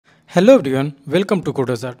Hello everyone, welcome to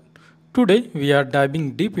Codersarts. Today we are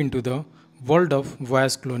diving deep into the world of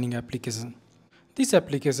voice cloning application. This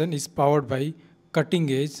application is powered by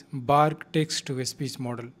cutting-edge Bark text-to-speech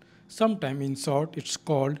model. Sometime in short, it's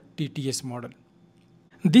called TTS model.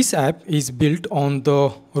 This app is built on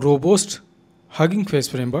the robust Hugging Face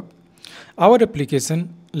framework. Our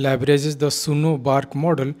application leverages the Suno Bark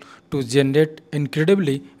model to generate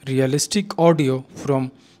incredibly realistic audio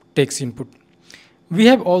from text input. We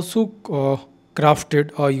have also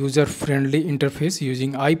crafted a user-friendly interface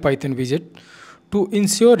using IPython widget to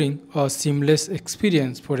ensuring a seamless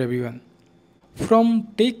experience for everyone. From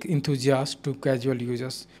tech enthusiasts to casual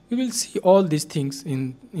users, we will see all these things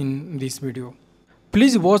in this video.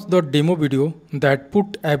 Please watch the demo video that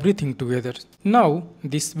put everything together. Now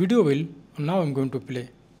I'm going to play.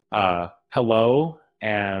 Hello,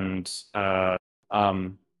 and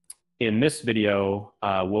in this video,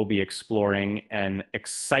 we'll be exploring an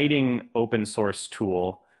exciting open source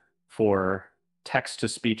tool for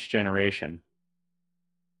text-to-speech generation.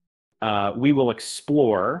 We will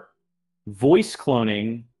explore voice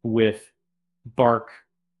cloning with Bark,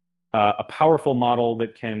 a powerful model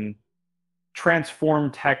that can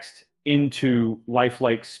transform text into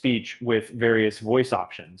lifelike speech with various voice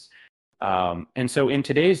options. And so in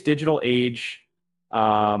today's digital age,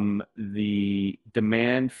 the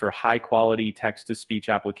demand for high quality text to speech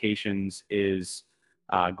applications is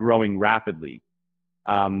growing rapidly.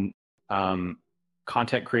 Content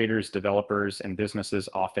creators, developers, and businesses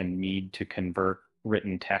often need to convert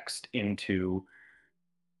written text into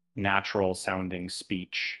natural sounding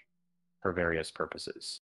speech for various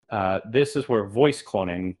purposes. This is where voice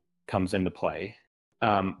cloning comes into play.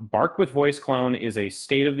 Bark with Voice Clone is a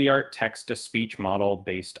state-of-the-art text-to-speech model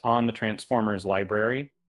based on the Transformers library.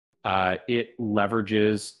 It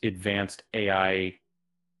leverages advanced AI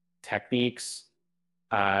techniques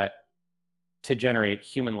to generate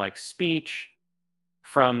human-like speech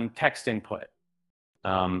from text input.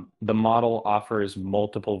 The model offers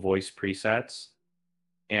multiple voice presets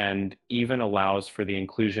and even allows for the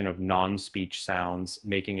inclusion of non-speech sounds,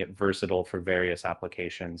 making it versatile for various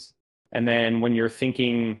applications. And then when you're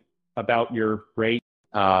thinking about your rate,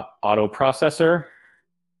 auto processor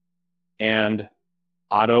and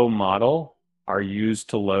auto model are used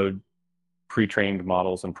to load pre-trained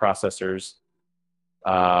models and processors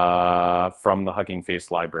from the Hugging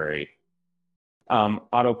Face library.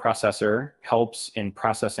 Auto processor helps in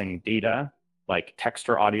processing data like text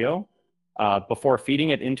or audio before feeding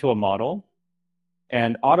it into a model.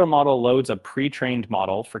 And auto model loads a pre-trained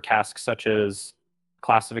model for tasks such as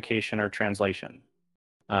classification or translation.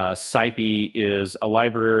 SciPy is a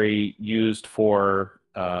library used for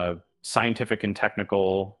scientific and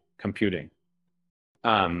technical computing.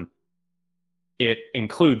 It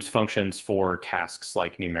includes functions for tasks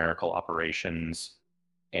like numerical operations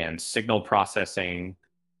and signal processing.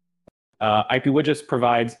 IPWidgets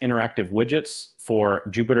provides interactive widgets for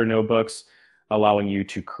Jupyter notebooks, allowing you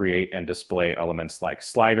to create and display elements like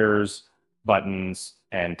sliders, buttons,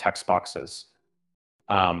 and text boxes.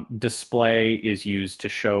 Display is used to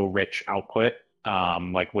show rich output,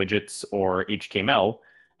 like widgets or HTML,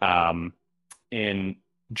 in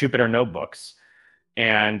Jupyter notebooks.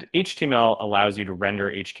 And HTML allows you to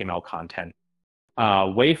render HTML content.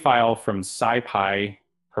 WAV from SciPy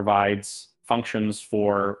provides functions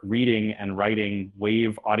for reading and writing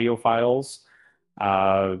WAV audio files,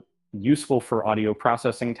 useful for audio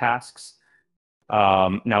processing tasks.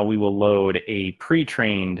 Now we will load a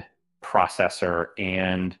pre-trained processor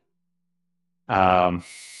and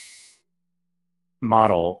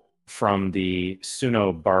model from the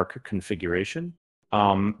Suno Bark configuration.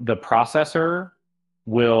 The processor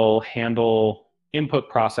will handle input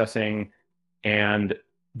processing and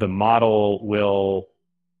the model will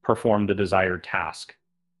perform the desired task.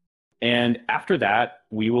 And after that,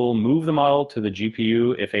 we will move the model to the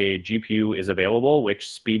GPU if a GPU is available, which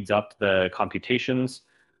speeds up the computations.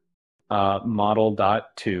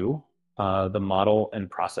 Model.2, the model and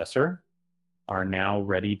processor are now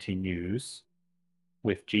ready to use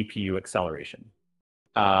with GPU acceleration.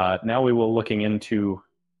 Now we will looking into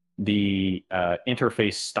the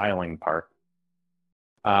interface styling part.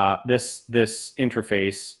 This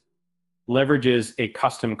interface leverages a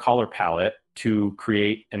custom color palette to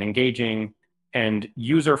create an engaging and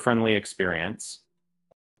user-friendly experience.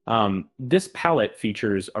 This palette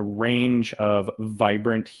features a range of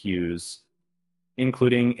vibrant hues,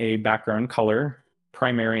 including a background color,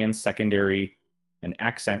 primary and secondary, an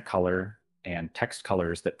accent color, and text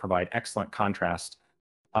colors that provide excellent contrast.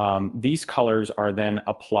 These colors are then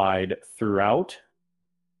applied throughout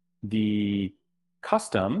the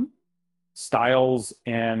custom styles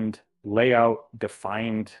and layout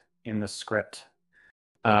defined in the script.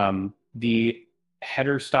 The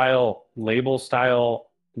header style, label style,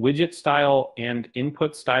 widget style, and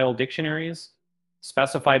input style dictionaries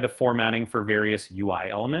specify the formatting for various UI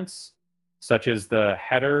elements, such as the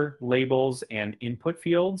header, labels, and input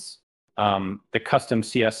fields. The custom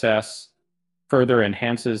CSS further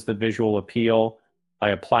enhances the visual appeal by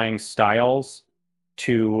applying styles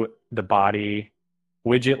to the body,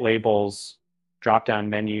 widget labels, drop-down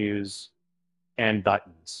menus, and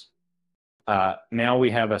buttons. Now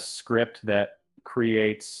we have a script that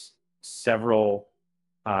creates several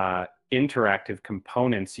interactive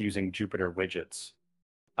components using Jupyter widgets.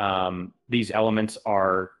 These elements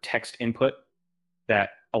are text input that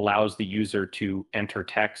allows the user to enter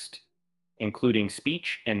text, including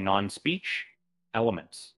speech and non-speech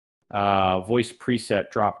elements. Voice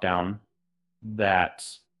preset dropdown that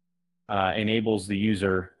enables the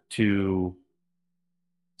user to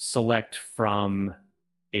select from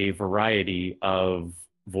a variety of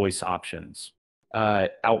voice options.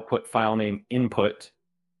 Output file name input,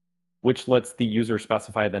 which lets the user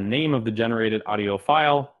specify the name of the generated audio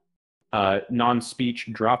file. Non-speech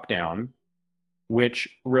dropdown,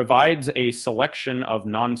 which provides a selection of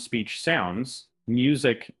non-speech sounds,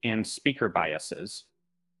 music, and speaker biases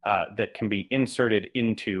that can be inserted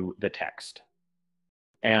into the text.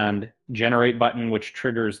 And generate button, which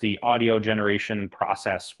triggers the audio generation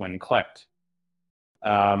process when clicked.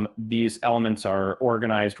 These elements are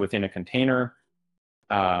organized within a container.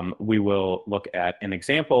 We will look at an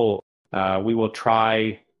example. We will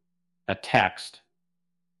try a text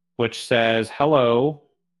which says, "Hello,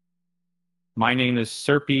 my name is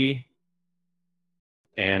Serpy,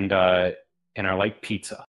 and I like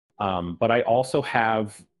pizza." But I also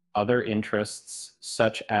have other interests,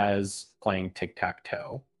 such as playing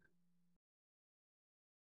tic-tac-toe.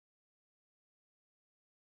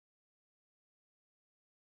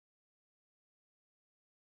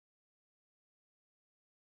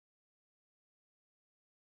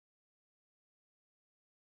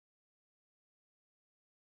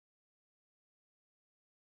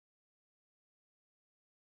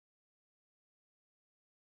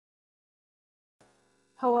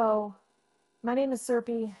 Hello, my name is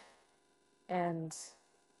Serpy, and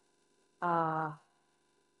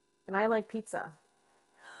I like pizza.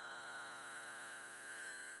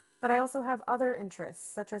 But I also have other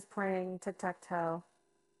interests, such as playing tic-tac-toe.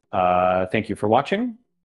 Thank you for watching.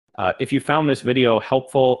 If you found this video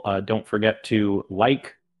helpful, don't forget to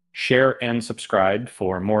like, share, and subscribe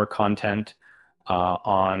for more content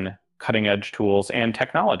on cutting-edge tools and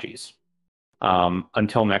technologies.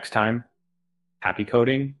 Until next time, happy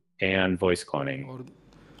coding and voice cloning.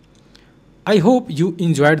 I hope you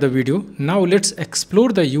enjoyed the video. Now let's explore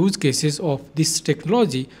the use cases of this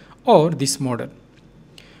technology or this model.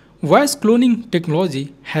 Voice cloning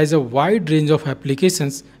technology has a wide range of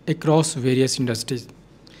applications across various industries.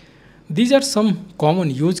 These are some common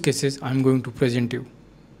use cases I am going to present you.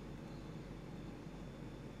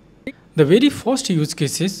 The very first use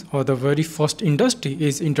cases or the very first industry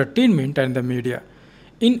is entertainment and the media.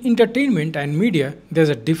 In entertainment and media, there's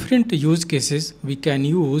a different use cases we can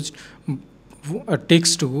use a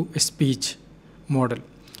text to speech model.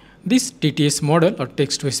 This TTS model or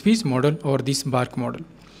text to speech model or this Bark model.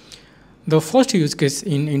 The first use case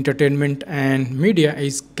in entertainment and media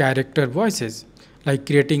is character voices, like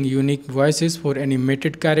creating unique voices for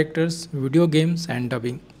animated characters, video games, and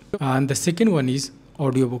dubbing. And the second one is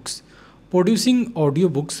audiobooks, producing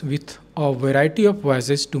audiobooks with a variety of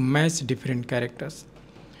voices to match different characters.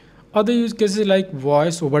 Other use cases like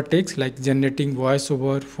voice over text, like generating voice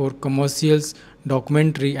over for commercials,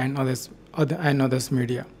 documentary, and others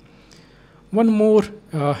media. One more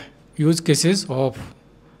use cases of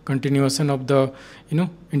continuation of the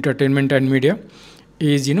entertainment and media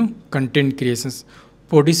is content creations,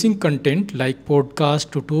 producing content like podcast,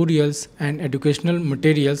 tutorials, and educational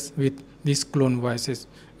materials with these clone voices.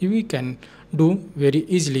 We can do very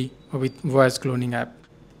easily with voice cloning app.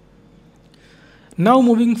 Now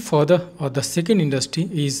moving further, the second industry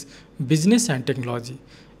is business and technology.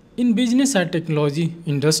 In business and technology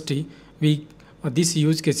industry, these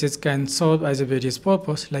use cases can serve as a various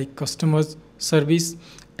purpose like customer service,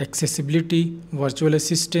 accessibility, virtual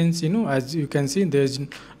assistants. As you can see, there's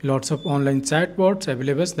lots of online chatbots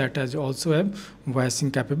available that also have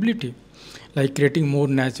voicing capability, like creating more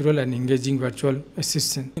natural and engaging virtual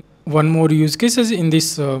assistant. One more use cases in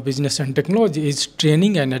this business and technology is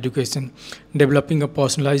training and education, developing a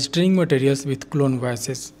personalized training materials with clone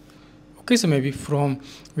voices. Okay, so maybe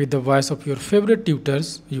with the voice of your favorite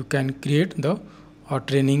tutors, you can create the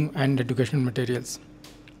training and education materials.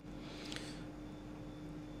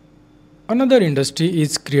 Another industry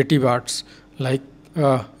is creative arts. Like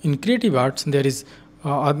in creative arts there is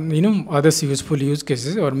other useful use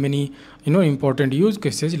cases or many important use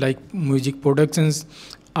cases like music productions,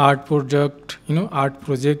 art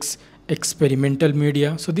projects, experimental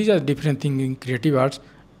media. So these are different things in creative arts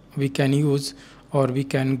we can use or we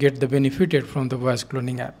can get the benefited from the voice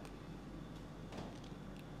cloning app.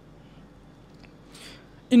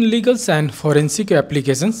 In legal and forensic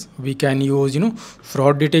applications, we can use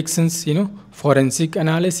fraud detections, forensic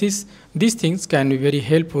analysis. These things can be very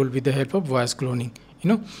helpful with the help of voice cloning,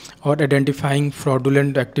 or identifying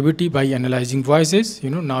fraudulent activity by analyzing voices.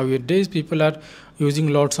 Nowadays people are using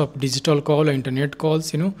lots of digital call, internet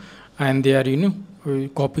calls, and they are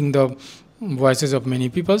copying the voices of many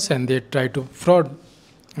people and they try to fraud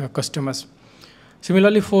customers.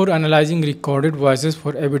 Similarly, for analyzing recorded voices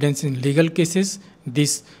for evidence in legal cases,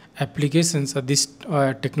 these applications or this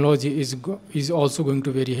technology is also going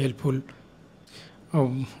to be very helpful.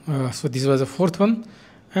 So this was the fourth one,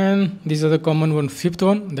 and these are the common one. Fifth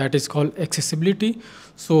one, that is called accessibility.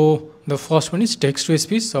 So the first one is text to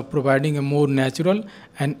speech, so providing a more natural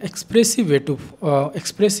and expressive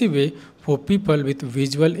way for people with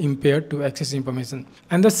visual impaired to access information.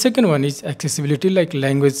 And the second one is accessibility like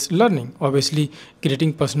language learning, obviously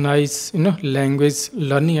creating personalized language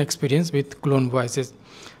learning experience with clone voices.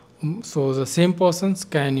 So the same persons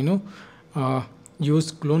can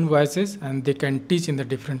use clone voices and they can teach in the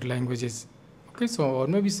different languages. Okay, so or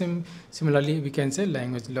maybe similarly we can say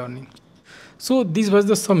language learning. So these was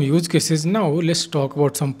the some use cases. Now let's talk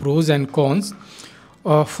about some pros and cons.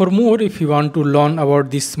 For more, if you want to learn about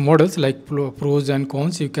these models like pros and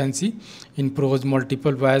cons, you can see in pros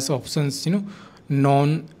multiple voice options,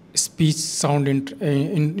 non-speech sound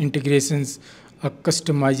integrations,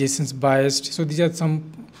 customizations, biased. So these are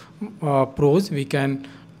some pros we can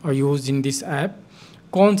use in this app.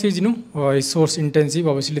 Cons is resource intensive.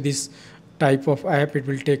 Obviously, this type of app it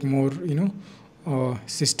will take more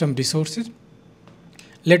system resources.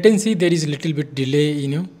 Latency, there is a little bit delay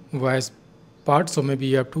in voice part, so maybe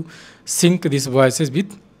you have to sync these voices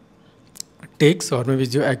with text or maybe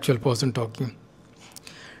the actual person talking.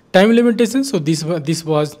 Time limitation, so this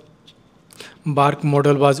was Bark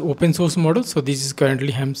model was open source model, so this is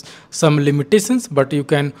currently has some limitations, but you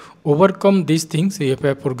can overcome these things. So you have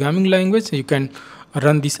a programming language, so you can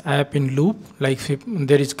run this app in loop. Like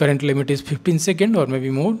there is current limit is 15 seconds or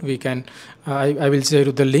maybe more. We can I will share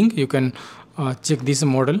you the link. You can check this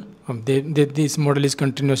model. This model is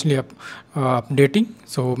continuously updating,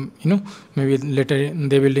 so maybe later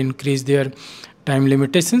they will increase their time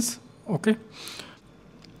limitations. Okay.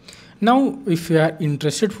 Now, if you are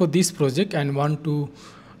interested for this project and want to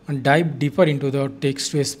dive deeper into the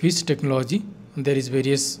text-to-speech technology, there is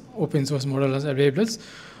various open source models available.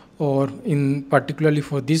 Or in particularly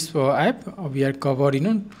for this app, we are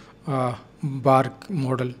covered Bark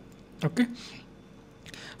model. Okay.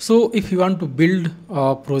 So if you want to build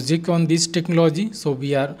a project on this technology, so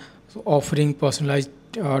we are offering personalized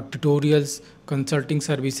tutorials, consulting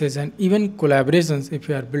services, and even collaborations if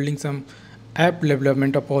you are building some app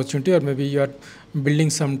development opportunity, or maybe you are building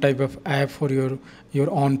some type of app for your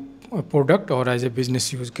own product or as a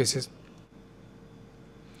business use cases.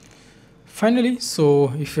 Finally,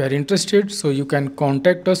 so if you are interested, so you can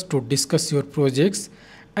contact us to discuss your projects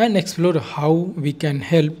and explore how we can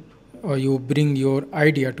help you bring your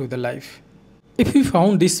idea to the life. If you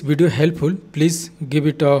found this video helpful, please give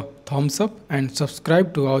it a thumbs up and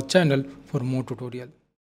subscribe to our channel for more tutorials.